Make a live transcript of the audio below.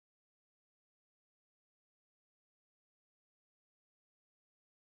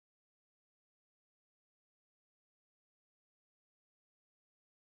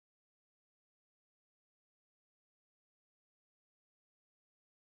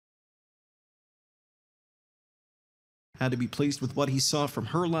Had to be pleased with what he saw from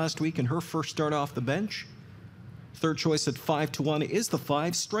her last week in her first start off the bench. Third choice at 5-1 is the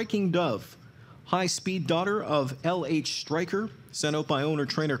 5, Striking Dove. High-speed daughter of L.H. Striker, sent out by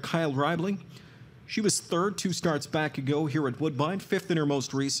owner-trainer Kyle Reibling. She was third 2 starts back ago here at Woodbine, 5th in her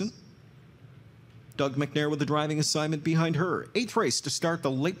most recent. Doug McNair with the driving assignment behind her. 8th race to start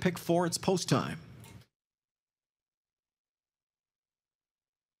the late pick 4. It's post time.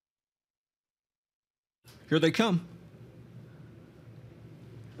 Here they come.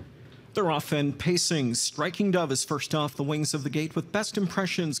 They're off and pacing. Striking Dove is first off the wings of the gate with Best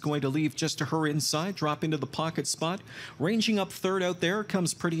Impressions going to leave just to her inside, drop into the pocket spot. Ranging up third out there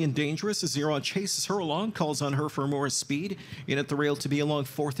comes Pretty and Dangerous as Zero chases her along, calls on her for more speed. In at the rail to be along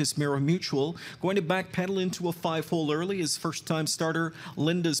fourth is Mirror Mutual. Going to backpedal into a 5-hole early is first-time starter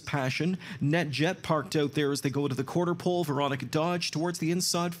Linda's Passion. Net Jet parked out there as they go to the quarter pole. Veronica Dodge towards the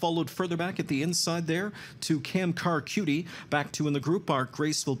inside, followed further back at the inside there to Cam Car Cutie. Back two in the group are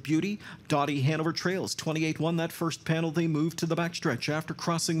Graceful Beauty, Dottie Hanover Trails. 28-1 that first panel. They move to the backstretch after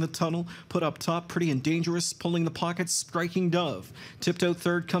crossing the tunnel. Put up top, Pretty and Dangerous, pulling the pockets, Striking Dove. Tipped out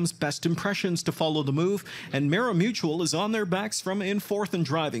third comes Best Impressions to follow the move, and Mirror Mutual is on their backs from in fourth and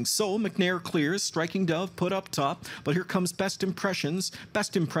driving. So McNair clears, Striking Dove put up top, but here comes Best Impressions.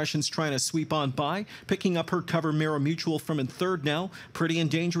 Best Impressions trying to sweep on by, picking up her cover Mirror Mutual from in third now. Pretty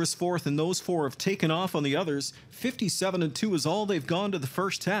and Dangerous fourth, and those four have taken off on the others. 57-2 is all they've gone to the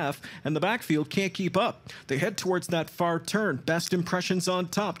first half, and the backfield can't keep up. They head towards that far turn. Best Impressions on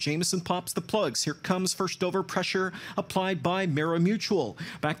top. Jameson pops the plugs. Here comes first over pressure applied by Mirror Mutual.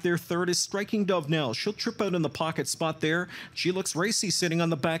 Back there third is Striking Dove now. She'll trip out in the pocket spot there. She looks racy sitting on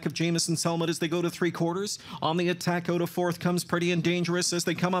the back of Jameson's helmet as they go to 3/4. On the attack out of fourth comes Pretty and Dangerous as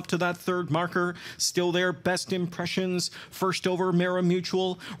they come up to that third marker. Still there, Best Impressions. First over Mirror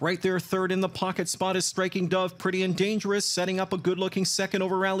Mutual. Right there third in the pocket spot is Striking Dove. Pretty and Dangerous setting up a good looking second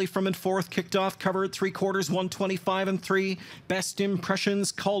over rally from in fourth. Kicked off, cover at 3/4, 125-3. Best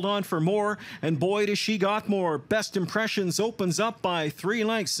Impressions called on for more, and boy does she got more. Best Impressions opens up by 3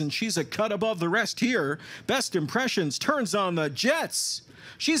 lengths, and she's a cut above the rest here. Best Impressions turns on the Jets.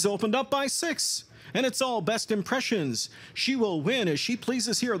 She's opened up by 6. And it's all Best Impressions. She will win as she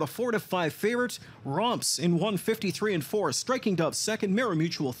pleases here. The 4-5 favorite romps in 153-4. Striking Dove second, Mirror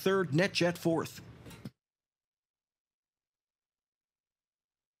Mutual third, Net Jet fourth.